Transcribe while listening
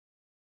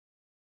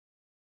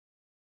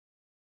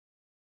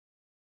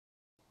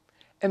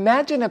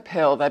Imagine a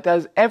pill that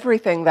does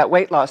everything that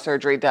weight loss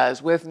surgery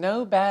does with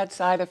no bad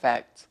side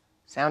effects.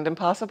 Sound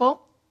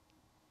impossible?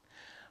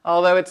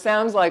 Although it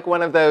sounds like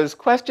one of those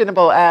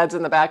questionable ads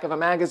in the back of a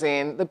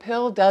magazine, the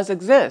pill does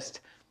exist.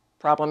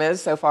 Problem is,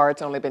 so far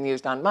it's only been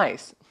used on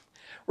mice.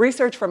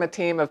 Research from a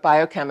team of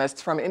biochemists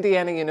from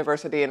Indiana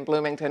University in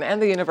Bloomington and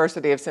the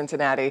University of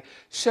Cincinnati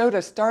showed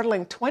a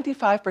startling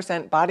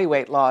 25% body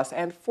weight loss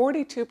and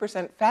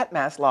 42% fat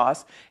mass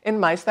loss in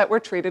mice that were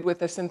treated with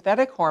the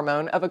synthetic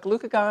hormone of a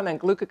glucagon and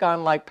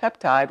glucagon-like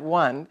peptide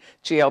 1,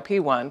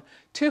 GLP-1,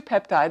 two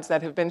peptides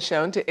that have been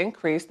shown to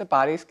increase the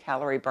body's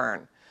calorie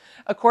burn.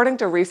 According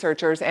to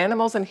researchers,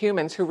 animals and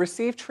humans who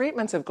receive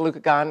treatments of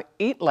glucagon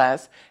eat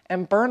less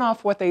and burn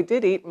off what they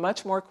did eat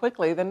much more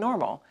quickly than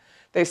normal.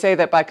 They say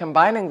that by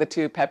combining the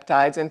two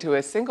peptides into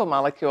a single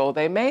molecule,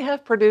 they may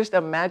have produced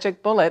a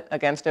magic bullet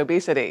against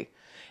obesity.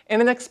 In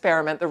an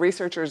experiment, the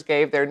researchers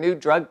gave their new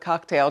drug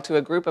cocktail to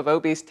a group of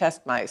obese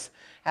test mice.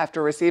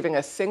 After receiving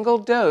a single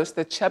dose,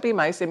 the chubby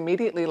mice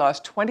immediately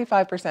lost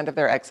 25% of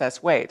their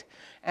excess weight.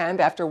 And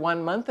after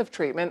 1 month of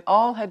treatment,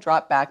 all had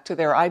dropped back to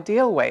their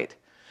ideal weight.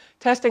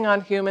 Testing on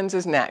humans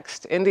is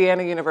next.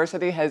 Indiana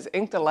University has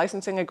inked a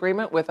licensing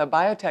agreement with a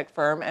biotech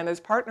firm and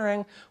is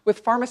partnering with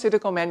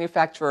pharmaceutical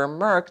manufacturer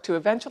Merck to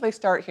eventually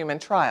start human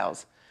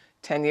trials.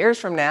 10 years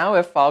from now,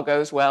 if all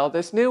goes well,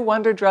 this new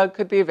wonder drug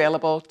could be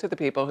available to the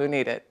people who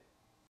need it.